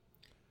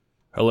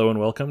Hello and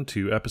welcome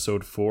to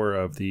episode 4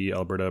 of the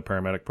Alberta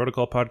Paramedic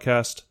Protocol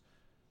podcast.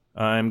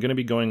 I'm going to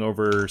be going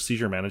over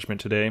seizure management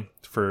today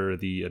for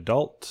the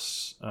adult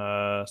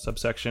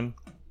subsection.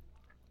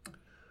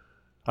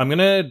 I'm going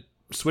to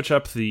switch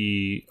up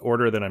the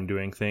order that I'm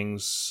doing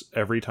things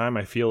every time.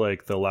 I feel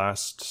like the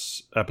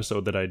last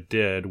episode that I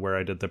did, where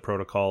I did the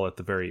protocol at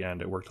the very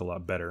end, it worked a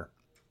lot better.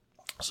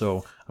 So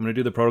I'm going to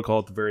do the protocol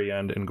at the very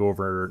end and go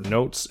over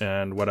notes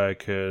and what I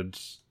could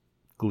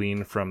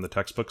glean from the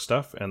textbook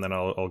stuff, and then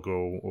I'll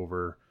go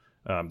over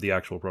the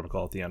actual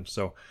protocol at the end.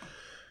 So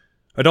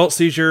adult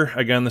seizure,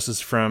 again, this is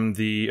from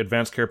the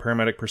advanced care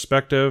paramedic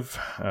perspective,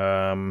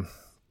 and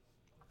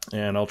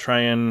I'll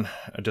try and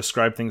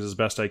describe things as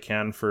best I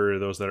can for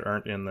those that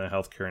aren't in the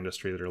healthcare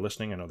industry that are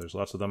listening. I know there's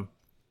lots of them.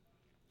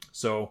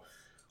 So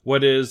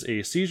what is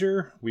a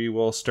seizure? We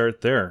will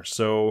start there.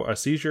 So a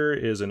seizure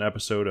is an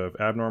episode of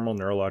abnormal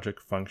neurologic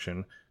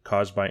function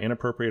caused by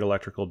inappropriate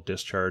electrical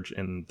discharge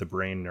in the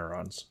brain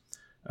neurons.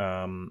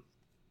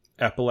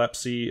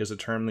 Epilepsy is a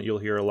term that you'll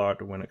hear a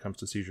lot when it comes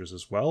to seizures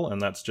as well,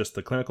 and that's just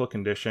the clinical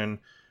condition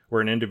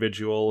where an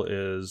individual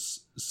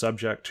is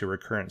subject to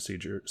recurrent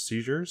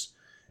seizures,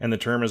 and the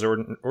term is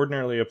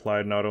ordinarily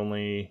applied not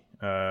only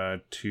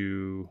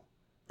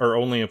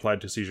only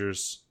applied to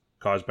seizures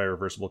caused by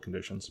reversible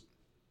conditions.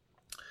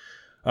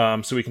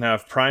 So we can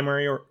have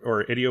primary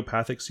or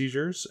idiopathic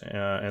seizures,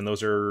 and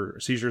those are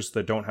seizures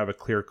that don't have a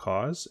clear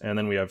cause, and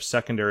then we have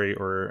secondary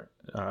or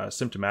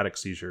symptomatic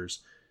seizures,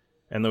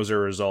 and those are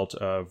a result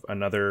of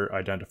another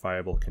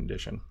identifiable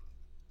condition.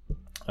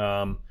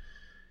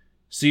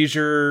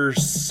 Seizure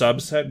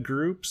subset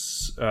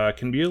groups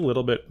can be a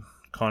little bit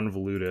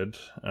convoluted,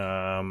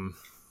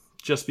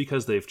 just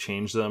because they've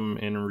changed them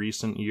in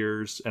recent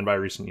years. And by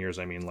recent years,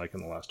 I mean like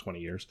in the last 20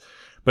 years.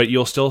 But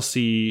you'll still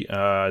see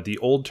the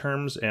old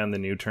terms and the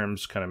new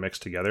terms kind of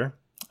mixed together.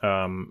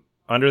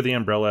 Under the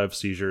umbrella of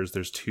seizures,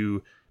 there's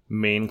two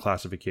main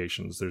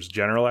classifications. There's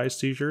generalized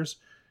seizures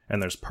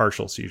and there's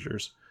partial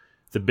seizures.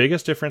 The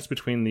biggest difference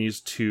between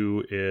these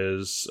two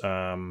is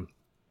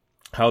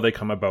how they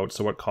come about,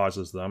 so what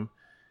causes them,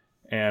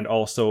 and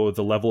also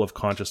the level of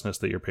consciousness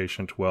that your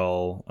patient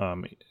will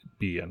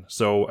be in.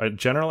 So a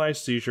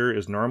generalized seizure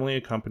is normally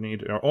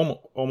accompanied, or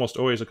almost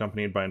always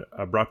accompanied, by an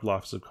abrupt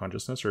loss of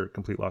consciousness or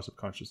complete loss of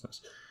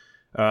consciousness.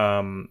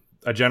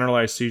 A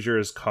generalized seizure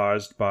is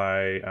caused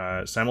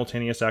by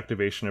simultaneous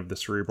activation of the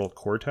cerebral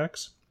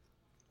cortex.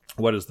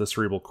 What is the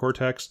cerebral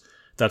cortex?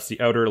 That's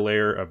the outer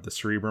layer of the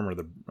cerebrum, or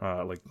the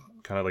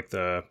kind of like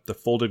the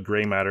folded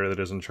gray matter that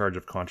is in charge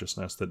of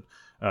consciousness that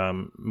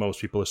most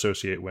people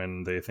associate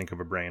when they think of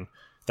a brain.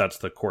 That's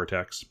the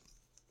cortex.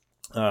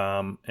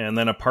 And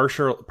then a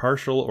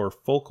partial or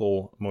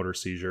focal motor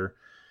seizure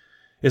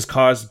is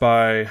caused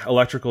by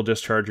electrical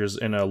discharges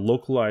in a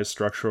localized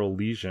structural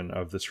lesion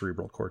of the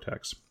cerebral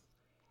cortex.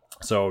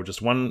 So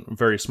just one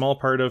very small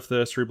part of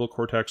the cerebral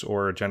cortex,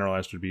 or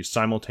generalized would be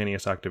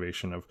simultaneous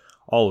activation of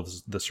all of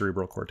the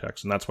cerebral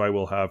cortex. And that's why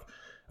we'll have,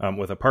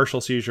 with a partial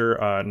seizure,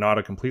 not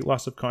a complete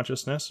loss of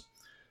consciousness.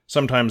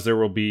 Sometimes there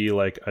will be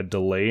like a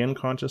delay in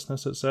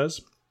consciousness, it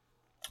says,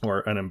 or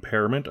an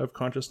impairment of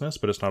consciousness,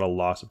 but it's not a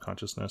loss of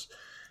consciousness.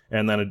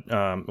 And then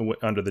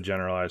under the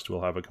generalized,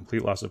 we'll have a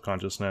complete loss of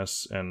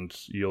consciousness, and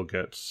you'll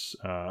get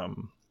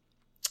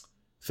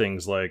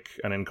things like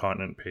an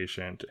incontinent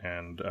patient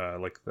and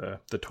like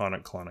the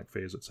tonic-clonic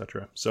phase,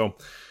 etc. So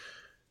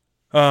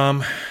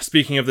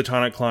speaking of the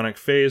tonic-clonic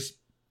phase,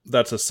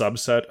 that's a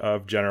subset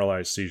of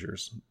generalized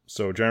seizures.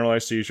 So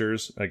generalized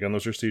seizures, again,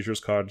 those are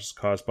seizures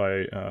caused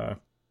by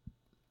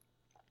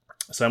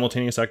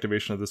simultaneous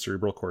activation of the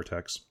cerebral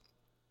cortex.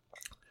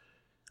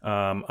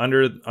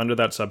 Under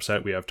that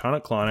subset, we have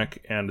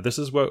tonic-clonic, and this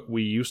is what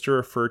we used to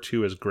refer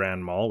to as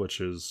grand mal,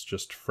 which is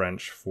just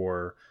French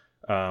for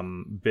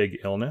big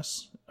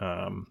illness.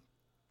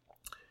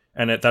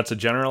 And that's a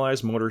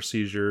generalized motor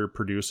seizure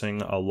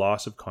producing a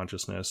loss of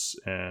consciousness,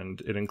 and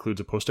it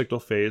includes a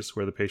postictal phase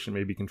where the patient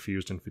may be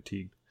confused and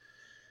fatigued.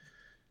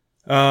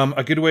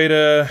 A good way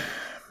to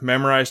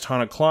memorize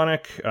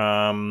tonic-clonic.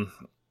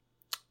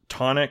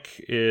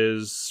 Tonic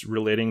is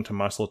relating to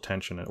muscle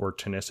tension or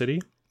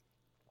tonicity.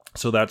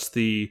 So that's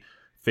the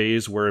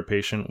phase where a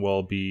patient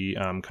will be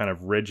kind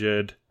of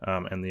rigid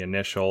and the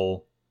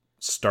initial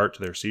start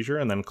to their seizure.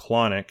 And then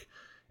clonic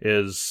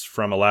is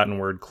from a Latin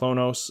word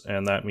clonos,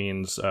 and that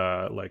means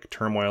like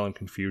turmoil and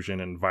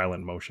confusion and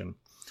violent motion.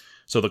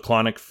 So the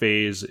clonic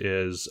phase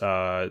is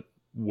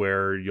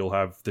where you'll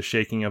have the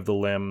shaking of the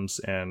limbs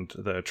and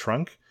the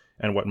trunk,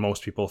 and what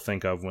most people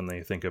think of when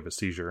they think of a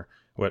seizure,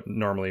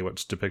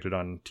 what's depicted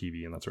on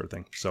TV and that sort of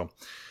thing. So,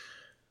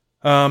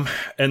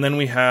 and then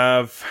we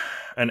have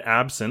an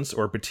absence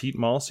or petit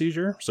mal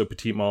seizure. So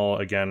petit mal,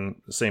 again,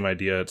 same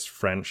idea. It's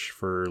French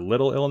for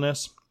little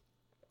illness.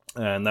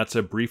 And that's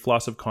a brief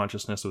loss of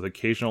consciousness with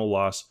occasional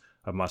loss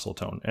of muscle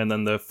tone. And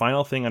then the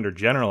final thing under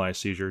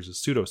generalized seizures is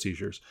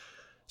pseudo-seizures.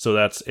 So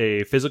that's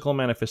a physical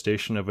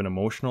manifestation of an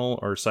emotional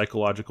or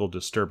psychological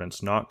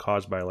disturbance not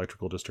caused by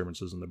electrical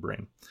disturbances in the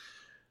brain.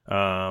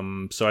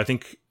 So I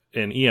think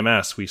in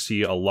EMS, we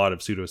see a lot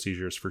of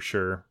pseudo-seizures for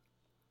sure.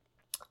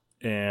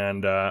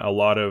 and a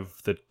lot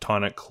of the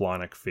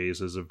tonic-clonic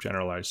phases of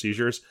generalized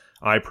seizures.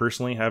 I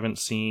personally haven't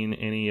seen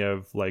any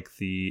of like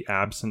the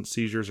absent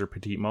seizures or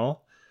petit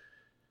mal.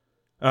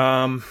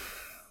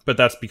 But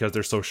that's because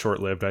they're so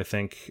short-lived, I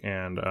think,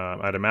 and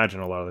I'd imagine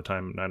a lot of the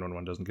time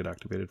 911 doesn't get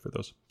activated for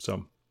those.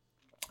 So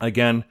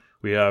again,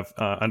 we have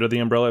under the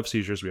umbrella of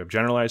seizures, we have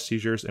generalized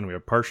seizures and we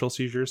have partial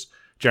seizures.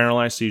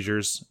 Generalized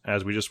seizures,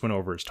 as we just went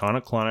over, is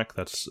tonic-clonic.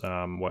 That's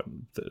what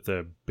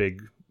the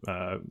big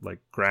like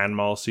grand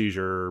mal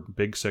seizure,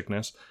 big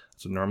sickness.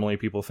 That's what normally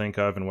people think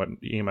of and what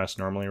EMS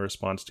normally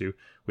responds to.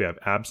 We have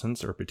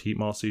absence or petit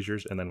mal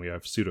seizures, and then we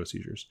have pseudo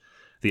seizures.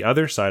 The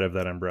other side of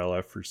that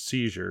umbrella for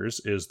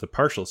seizures is the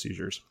partial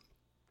seizures.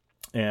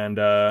 And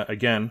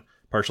again,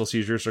 partial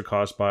seizures are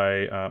caused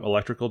by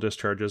electrical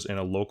discharges in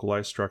a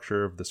localized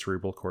structure of the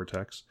cerebral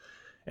cortex.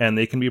 And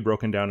they can be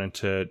broken down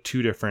into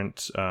two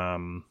different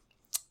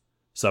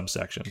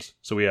subsections.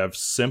 So we have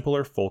simple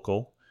or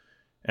focal,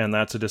 and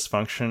that's a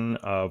dysfunction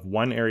of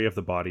one area of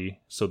the body.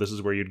 So this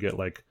is where you'd get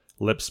like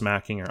lip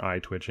smacking or eye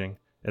twitching.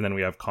 And then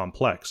we have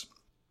complex.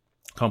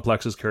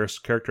 Complex is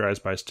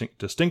characterized by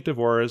distinctive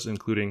auras,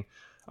 including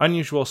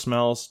unusual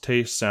smells,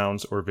 tastes,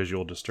 sounds, or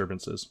visual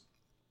disturbances.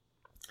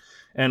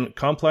 And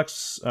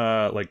complex,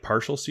 like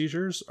partial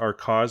seizures, are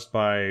caused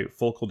by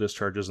focal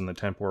discharges in the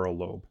temporal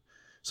lobe.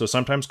 So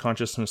sometimes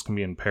consciousness can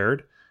be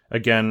impaired.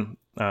 Again,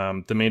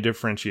 the main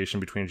differentiation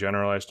between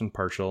generalized and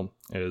partial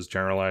is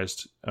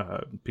generalized,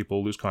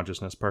 people lose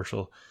consciousness.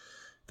 Partial,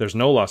 there's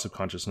no loss of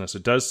consciousness.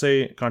 It does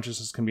say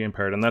consciousness can be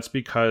impaired, and that's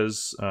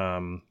because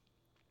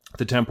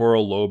the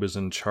temporal lobe is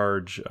in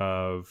charge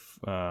of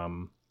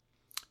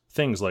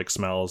things like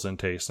smells and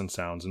tastes and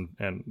sounds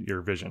and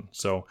your vision.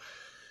 So,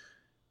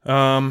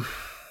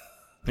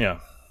 yeah,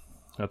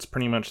 that's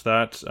pretty much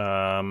that.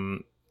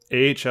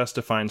 AHS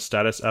defines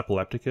status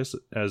epilepticus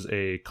as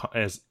it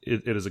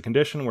is a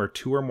condition where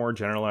two or more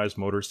generalized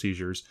motor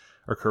seizures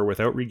occur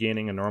without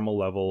regaining a normal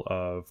level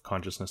of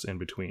consciousness in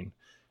between.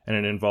 And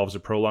it involves a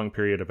prolonged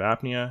period of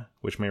apnea,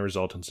 which may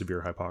result in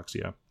severe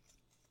hypoxia.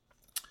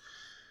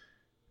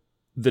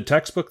 The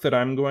textbook that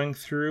I'm going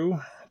through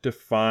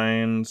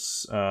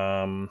defines,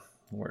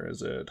 where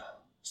is it?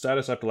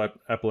 Status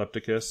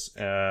epilepticus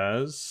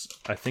as,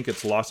 I think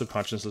it's loss of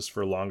consciousness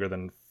for longer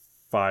than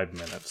 5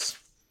 minutes.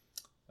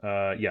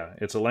 Yeah,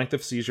 it's a length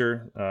of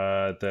seizure,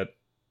 that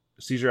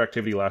seizure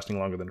activity lasting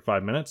longer than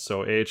 5 minutes.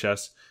 So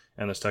AHS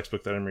and this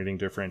textbook that I'm reading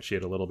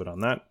differentiate a little bit on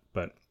that.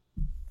 But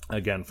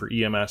again, for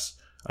EMS,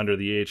 under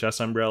the AHS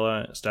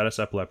umbrella, status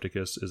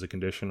epilepticus is a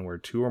condition where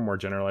two or more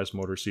generalized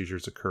motor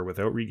seizures occur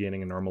without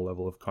regaining a normal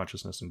level of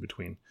consciousness in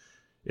between.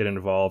 It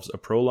involves a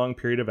prolonged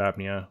period of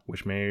apnea,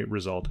 which may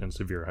result in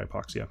severe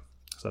hypoxia.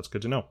 So that's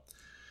good to know.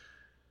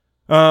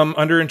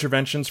 Under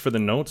interventions for the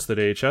notes that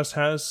AHS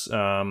has,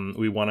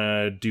 we want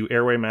to do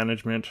airway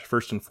management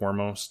first and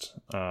foremost.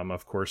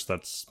 Of course,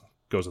 that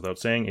goes without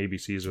saying.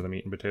 ABCs are the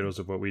meat and potatoes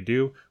of what we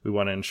do. We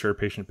want to ensure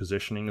patient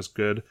positioning is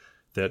good,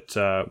 that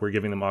we're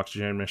giving them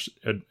oxygen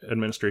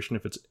administration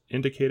if it's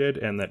indicated,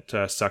 and that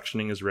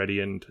suctioning is ready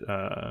and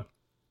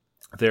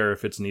there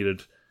if it's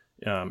needed,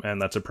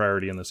 and that's a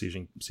priority in the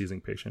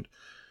seizing patient.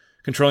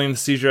 Controlling the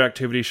seizure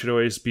activity should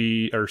always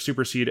be or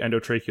supersede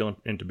endotracheal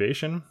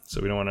intubation. So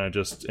we don't want to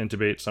just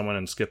intubate someone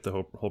and skip the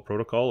whole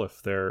protocol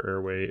if their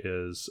airway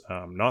is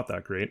not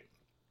that great.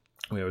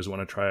 We always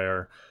want to try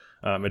our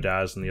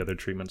MIDAS and the other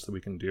treatments that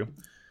we can do.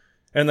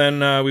 And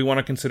then we want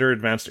to consider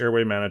advanced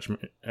airway management,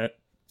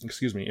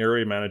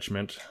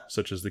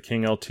 such as the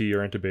King LT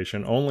or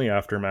intubation, only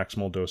after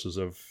maximal doses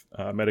of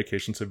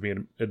medications have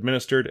been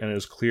administered and it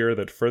is clear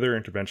that further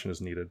intervention is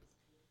needed.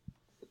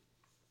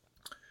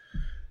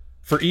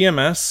 For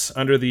EMS,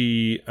 under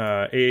the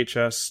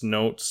AHS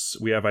notes,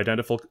 we have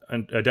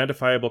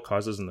identifiable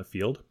causes in the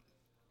field.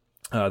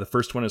 The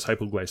first one is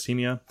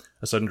hypoglycemia.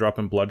 A sudden drop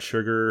in blood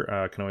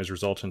sugar can always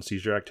result in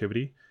seizure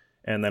activity.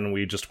 And then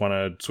we just want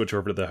to switch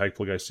over to the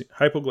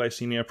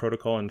hypoglycemia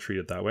protocol and treat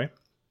it that way.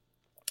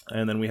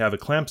 And then we have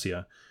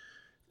eclampsia.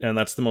 And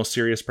that's the most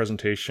serious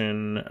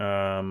presentation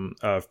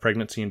of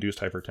pregnancy-induced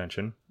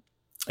hypertension.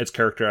 It's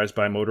characterized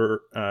by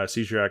motor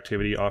seizure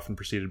activity, often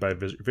preceded by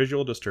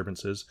visual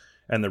disturbances,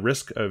 and the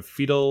risk of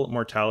fetal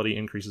mortality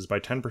increases by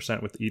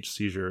 10% with each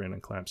seizure in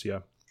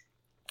eclampsia.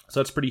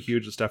 So that's pretty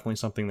huge. It's definitely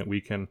something that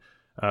we can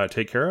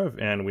take care of,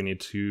 and we need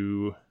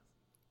to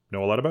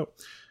know a lot about.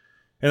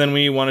 And then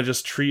we want to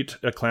just treat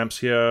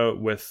eclampsia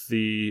with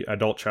the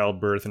adult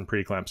childbirth and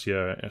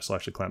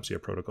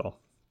preeclampsia/eclampsia protocol.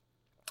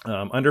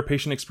 Under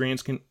patient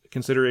experience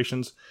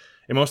considerations,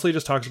 it mostly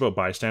just talks about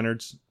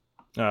bystanders.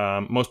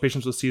 Most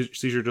patients with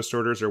seizure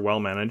disorders are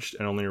well managed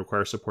and only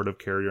require supportive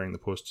care during the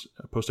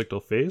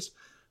postictal phase.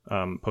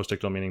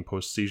 Postictal meaning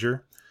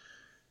post-seizure.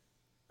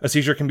 A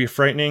seizure can be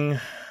frightening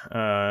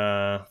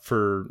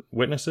for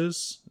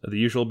witnesses. The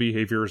usual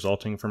behavior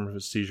resulting from a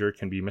seizure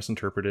can be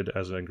misinterpreted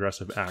as an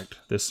aggressive act.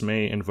 This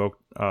may invoke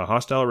a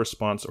hostile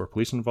response or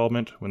police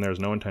involvement when there is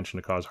no intention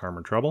to cause harm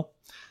or trouble.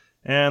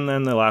 And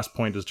then the last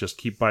point is just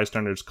keep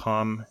bystanders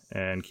calm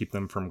and keep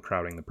them from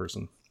crowding the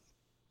person.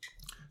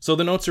 So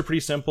the notes are pretty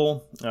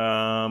simple.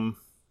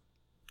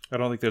 I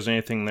don't think there's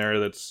anything there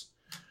that's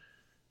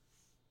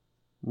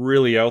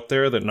really out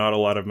there that not a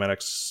lot of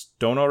medics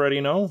don't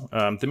already know.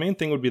 The main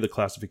thing would be the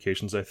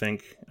classifications, I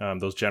think,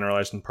 those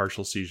generalized and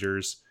partial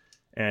seizures,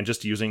 and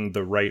just using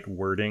the right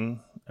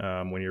wording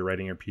when you're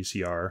writing your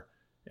PCR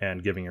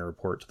and giving a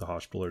report to the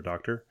hospital or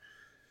doctor.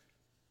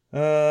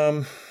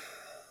 I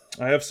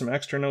have some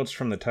extra notes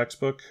from the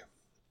textbook.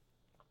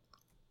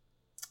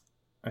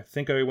 I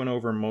think I went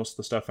over most of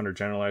the stuff under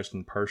generalized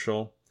and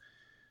partial.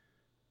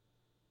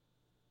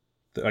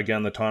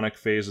 Again, the tonic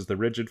phase is the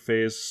rigid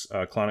phase.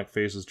 Clonic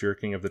phase is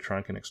jerking of the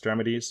trunk and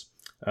extremities.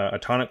 A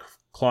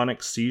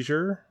tonic-clonic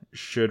seizure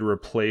should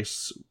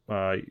replace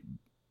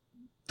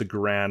the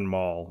grand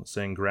mal.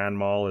 Saying grand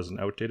mal is an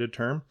outdated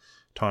term.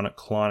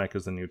 Tonic-clonic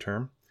is the new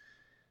term.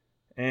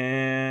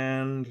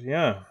 And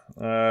yeah,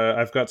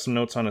 I've got some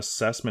notes on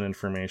assessment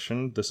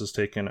information. This is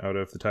taken out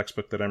of the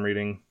textbook that I'm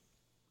reading.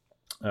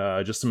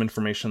 Just some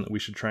information that we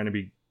should try to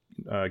be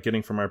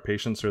getting from our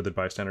patients or the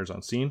bystanders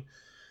on scene.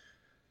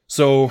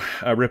 So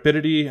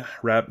rapidity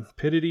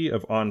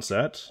of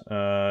onset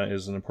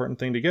is an important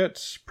thing to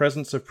get.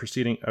 Presence of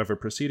a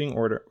preceding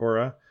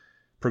aura,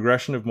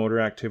 progression of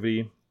motor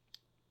activity,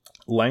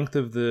 length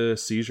of the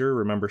seizure.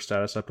 Remember,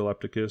 status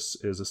epilepticus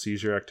is a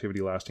seizure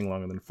activity lasting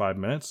longer than 5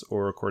 minutes,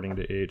 or according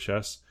to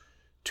AHS,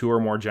 2 or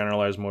more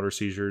generalized motor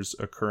seizures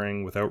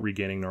occurring without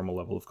regaining normal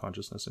level of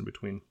consciousness in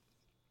between.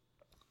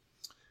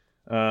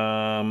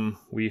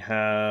 We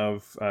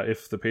have,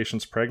 if the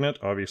patient's pregnant,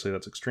 obviously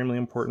that's extremely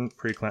important.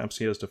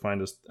 Preeclampsia is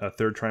defined as a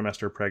 3rd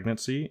trimester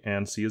pregnancy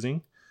and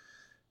seizing.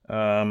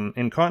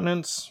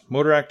 Incontinence,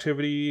 motor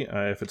activity,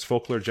 if it's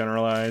focal or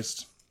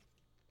generalized.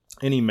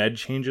 Any med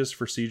changes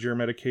for seizure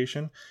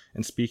medication.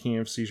 And speaking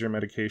of seizure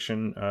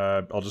medication,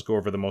 I'll just go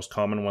over the most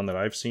common one that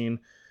I've seen.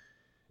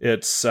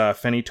 It's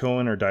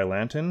phenytoin or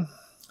Dilantin.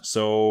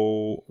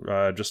 So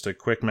just a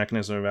quick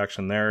mechanism of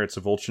action there. It's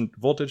a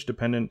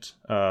voltage-dependent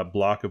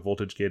block of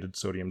voltage-gated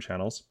sodium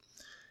channels.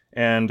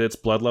 And its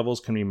blood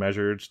levels can be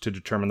measured to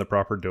determine the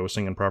proper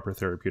dosing and proper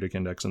therapeutic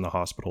index in the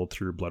hospital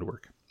through blood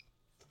work.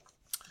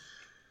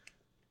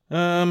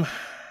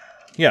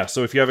 Yeah,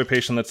 so if you have a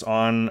patient that's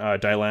on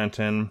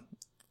Dilantin,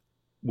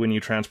 when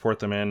you transport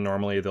them in,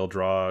 normally they'll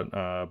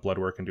draw blood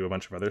work and do a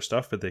bunch of other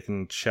stuff, but they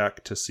can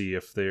check to see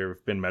if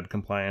they've been med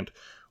compliant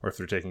or if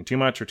they're taking too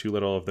much or too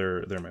little of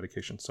their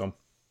medication. So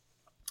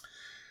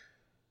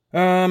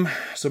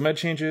med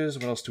changes.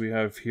 What else do we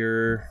have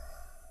here?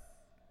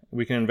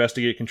 We can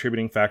investigate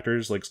contributing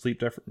factors like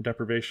sleep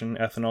deprivation,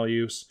 ethanol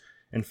use,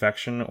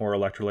 infection, or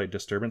electrolyte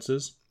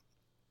disturbances.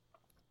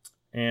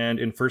 And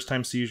in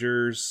first-time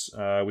seizures,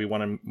 we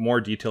want a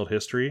more detailed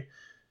history.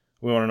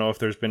 We want to know if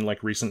there's been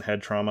like recent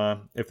head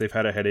trauma, if they've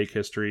had a headache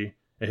history,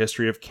 a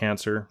history of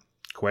cancer,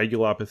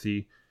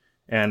 coagulopathy,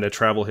 and a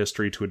travel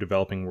history to a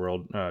developing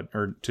world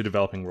or to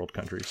developing world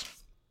countries.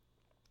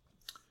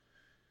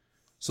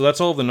 So that's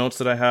all the notes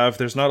that I have.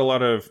 There's not a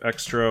lot of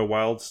extra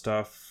wild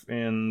stuff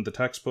in the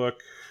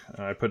textbook.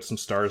 I put some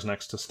stars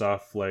next to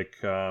stuff like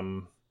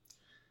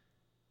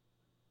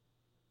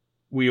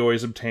we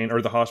always obtain,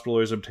 or the hospital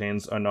always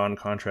obtains, a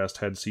non-contrast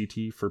head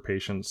CT for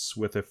patients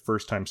with a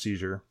first-time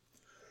seizure.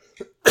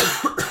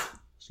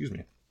 Excuse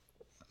me.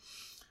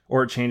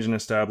 Or a change in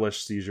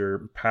established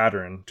seizure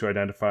pattern to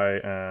identify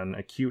an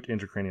acute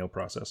intracranial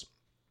process.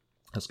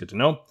 That's good to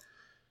know.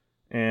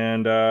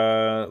 And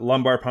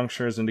lumbar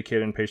puncture is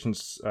indicated in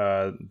patients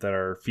that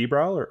are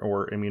febrile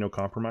or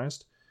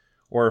immunocompromised,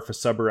 or if a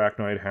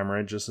subarachnoid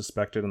hemorrhage is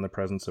suspected in the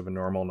presence of a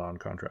normal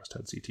non-contrast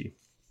head CT.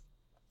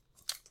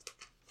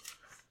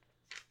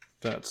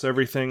 That's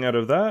everything out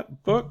of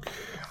that book.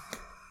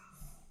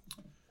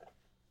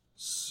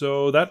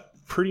 So that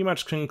pretty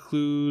much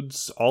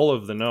concludes all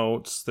of the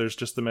notes. There's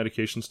just the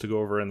medications to go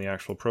over in the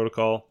actual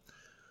protocol.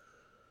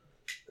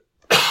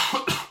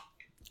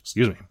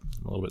 Excuse me,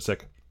 I'm a little bit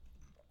sick.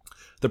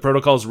 The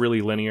protocol is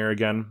really linear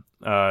again.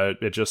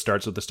 It just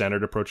starts with the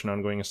standard approach and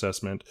ongoing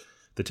assessment.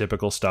 The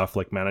typical stuff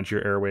like manage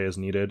your airway as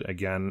needed.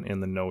 Again, in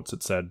the notes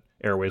it said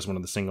airway is one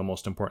of the single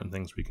most important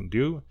things we can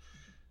do.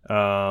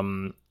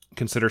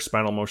 Consider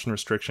spinal motion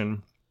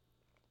restriction.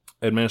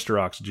 Administer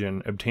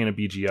oxygen. Obtain a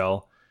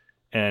BGL.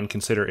 And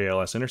consider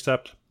ALS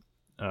intercept.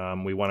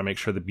 We want to make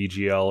sure the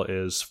BGL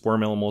is 4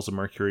 millimoles of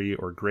mercury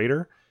or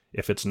greater.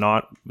 If it's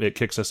not, it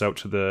kicks us out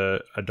to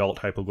the adult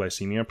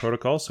hypoglycemia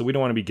protocol. So we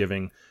don't want to be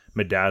giving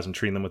midaz and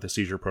treating them with a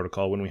seizure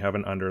protocol when we have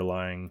an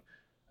underlying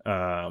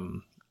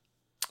cause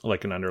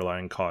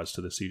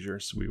to the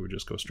seizures. We would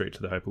just go straight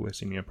to the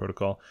hypoglycemia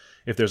protocol.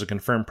 If there's a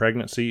confirmed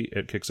pregnancy,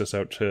 it kicks us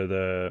out to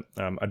the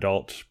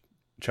adult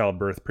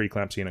childbirth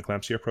preeclampsia and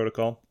eclampsia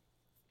protocol.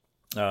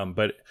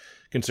 But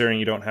considering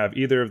you don't have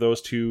either of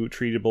those two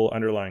treatable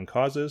underlying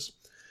causes,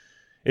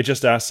 it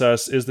just asks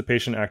us, is the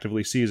patient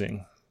actively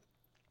seizing?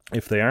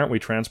 If they aren't, we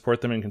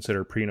transport them and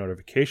consider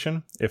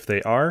pre-notification. If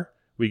they are,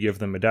 we give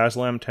them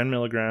midazolam 10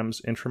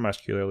 milligrams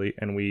intramuscularly,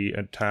 and we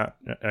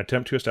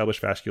attempt to establish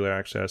vascular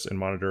access and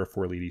monitor a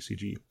 4-lead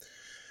ECG.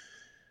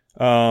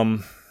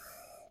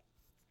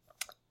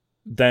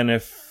 Then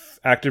if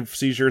active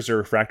seizures are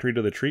refractory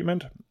to the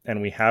treatment,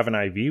 and we have an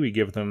IV, we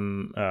give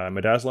them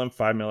midazolam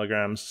 5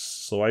 milligrams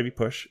slow IV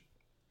push.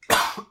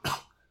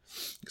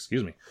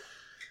 Excuse me.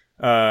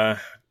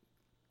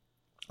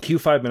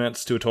 Q5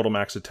 minutes to a total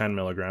max of 10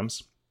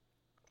 milligrams.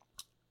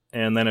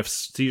 And then if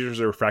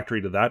seizures are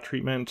refractory to that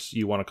treatment,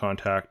 you want to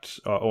contact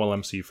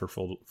OLMC for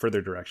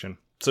further direction.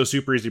 So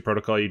super easy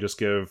protocol. You just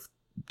give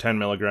 10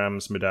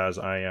 milligrams midaz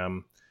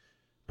IM,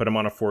 put them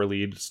on a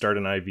 4-lead, start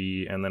an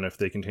IV, and then if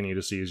they continue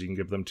to seize, you can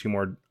give them 2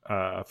 more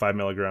 5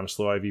 milligram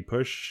slow IV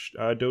push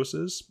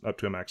doses up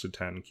to a max of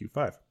 10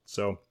 Q5.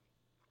 So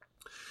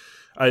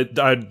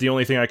the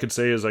only thing I could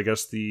say is I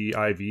guess the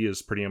IV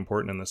is pretty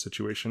important in this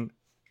situation.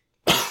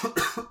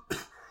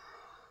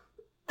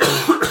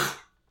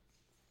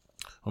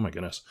 Oh my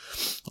goodness.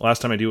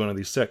 Last time I do one of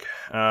these sick.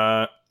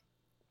 The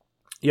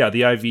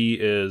IV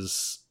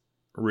is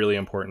really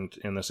important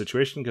in this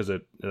situation because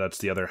that's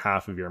the other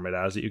half of your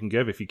midaz that you can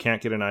give. If you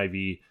can't get an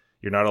IV,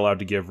 you're not allowed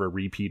to give a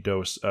repeat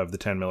dose of the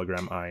 10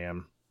 milligram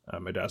IM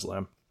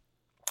midazolam.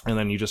 And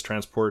then you just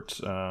transport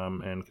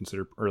and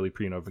consider early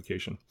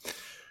pre-notification.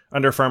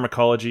 Under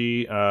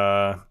pharmacology,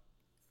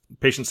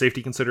 patient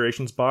safety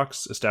considerations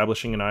box,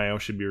 establishing an IO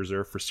should be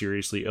reserved for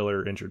seriously ill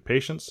or injured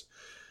patients.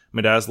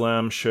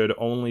 Midazolam should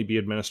only be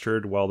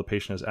administered while the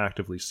patient is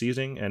actively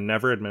seizing, and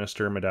never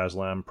administer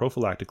midazolam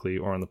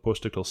prophylactically or in the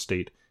postictal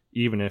state,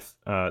 even with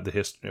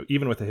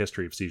a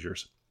history of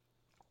seizures.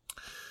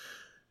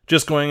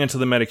 Just going into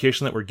the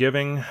medication that we're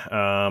giving,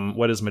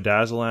 what is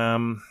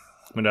midazolam?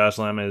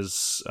 Midazolam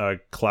is a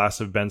class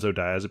of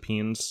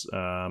benzodiazepines.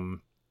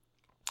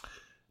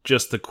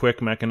 Just the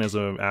quick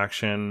mechanism of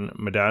action,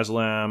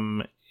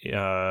 midazolam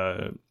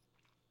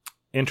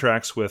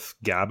interacts with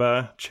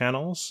GABA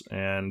channels,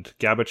 and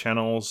GABA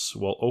channels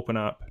will open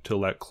up to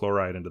let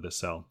chloride into the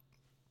cell.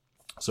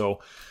 So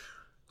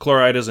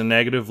chloride is a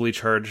negatively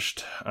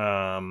charged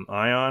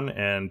ion,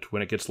 and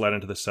when it gets let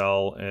into the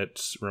cell,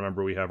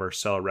 remember we have our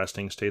cell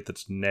resting state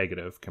that's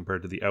negative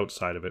compared to the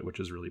outside of it, which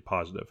is really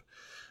positive.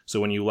 So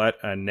when you let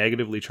a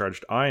negatively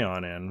charged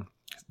ion in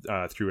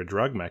through a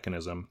drug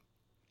mechanism,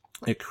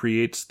 it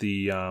creates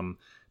the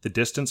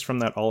distance from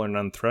that all or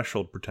none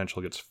threshold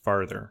potential gets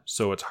farther.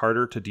 So it's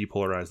harder to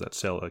depolarize that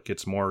cell. It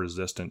gets more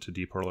resistant to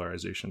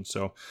depolarization.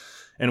 So,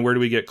 and where do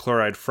we get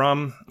chloride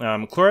from?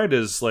 Chloride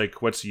is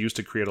like what's used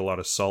to create a lot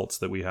of salts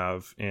that we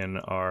have in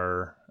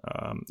our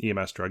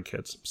EMS drug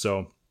kits.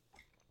 So,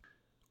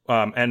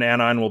 an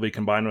anion will be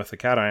combined with a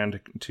cation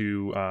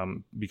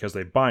to because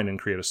they bind and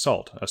create a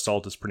salt. A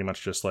salt is pretty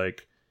much just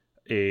like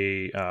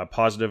a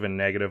positive and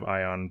negative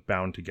ion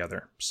bound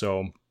together.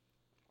 So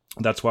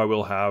that's why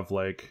we'll have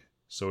like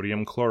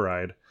sodium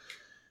chloride.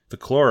 The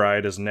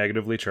chloride is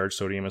negatively charged,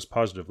 sodium is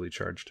positively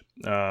charged.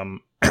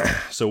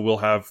 So we'll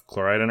have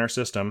chloride in our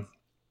system.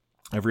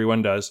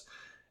 Everyone does.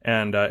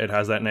 And it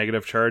has that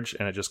negative charge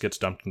and it just gets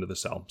dumped into the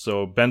cell.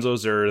 So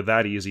benzos are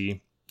that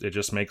easy. It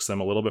just makes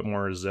them a little bit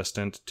more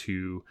resistant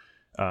to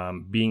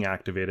being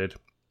activated.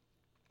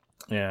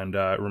 And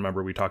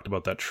remember, we talked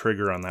about that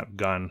trigger on that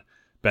gun.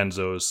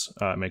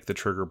 Benzos make the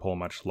trigger pull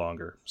much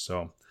longer.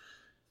 So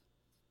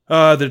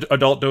the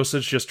adult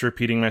dosage, just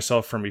repeating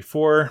myself from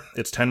before,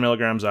 it's 10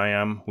 milligrams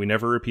IM. We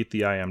never repeat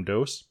the IM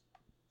dose.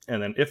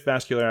 And then if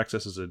vascular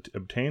access is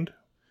obtained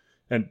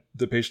and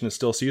the patient is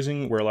still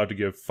seizing, we're allowed to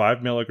give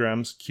 5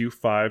 milligrams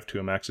Q5 to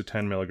a max of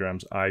 10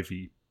 milligrams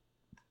IV.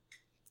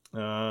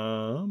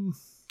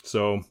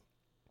 So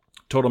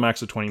total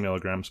max of 20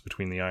 milligrams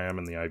between the IM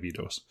and the IV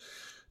dose.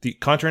 The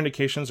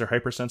contraindications are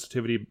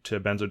hypersensitivity to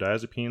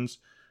benzodiazepines,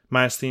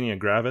 myasthenia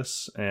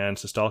gravis, and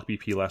systolic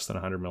BP less than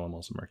 100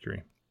 millimoles of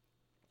mercury.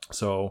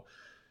 So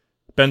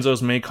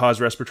benzos may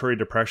cause respiratory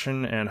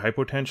depression and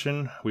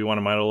hypotension. We want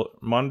to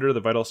monitor the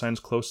vital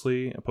signs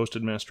closely.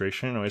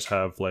 Post-administration, always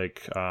have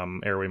like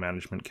airway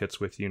management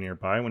kits with you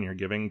nearby when you're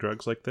giving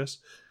drugs like this.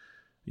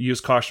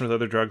 Use caution with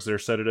other drugs that are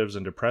sedatives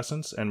and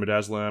depressants, and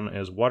midazolam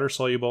is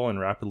water-soluble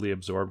and rapidly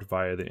absorbed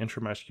via the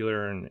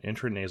intramuscular and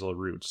intranasal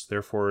routes.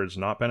 Therefore, it is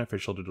not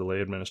beneficial to delay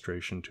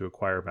administration to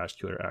acquire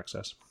vascular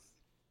access.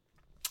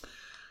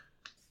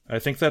 I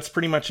think that's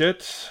pretty much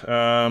it.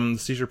 The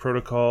seizure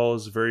protocol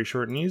is very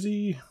short and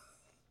easy.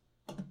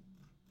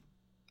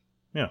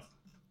 Yeah.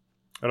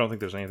 I don't think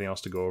there's anything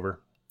else to go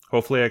over.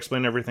 Hopefully I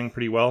explained everything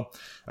pretty well.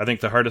 I think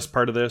the hardest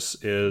part of this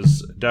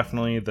is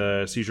definitely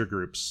the seizure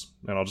groups.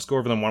 And I'll just go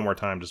over them one more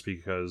time just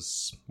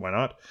because why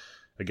not?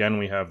 Again,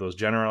 we have those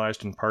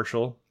generalized and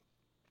partial.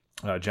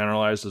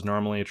 Generalized is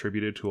normally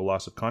attributed to a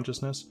loss of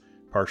consciousness.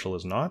 Partial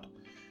is not.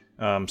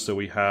 So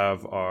we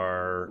have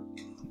our...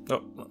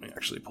 Oh, let me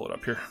actually pull it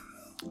up here.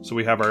 So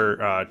we have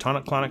our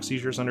tonic-clonic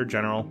seizures under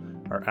general,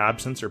 our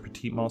absence or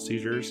petit mal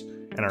seizures,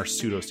 and our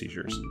pseudo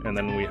seizures. And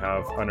then we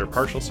have under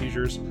partial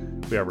seizures,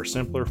 we have our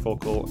simpler,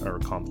 focal, or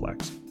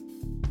complex.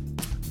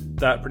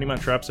 That pretty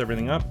much wraps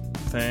everything up.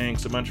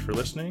 Thanks a bunch for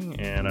listening,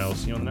 and I will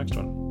see you on the next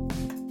one.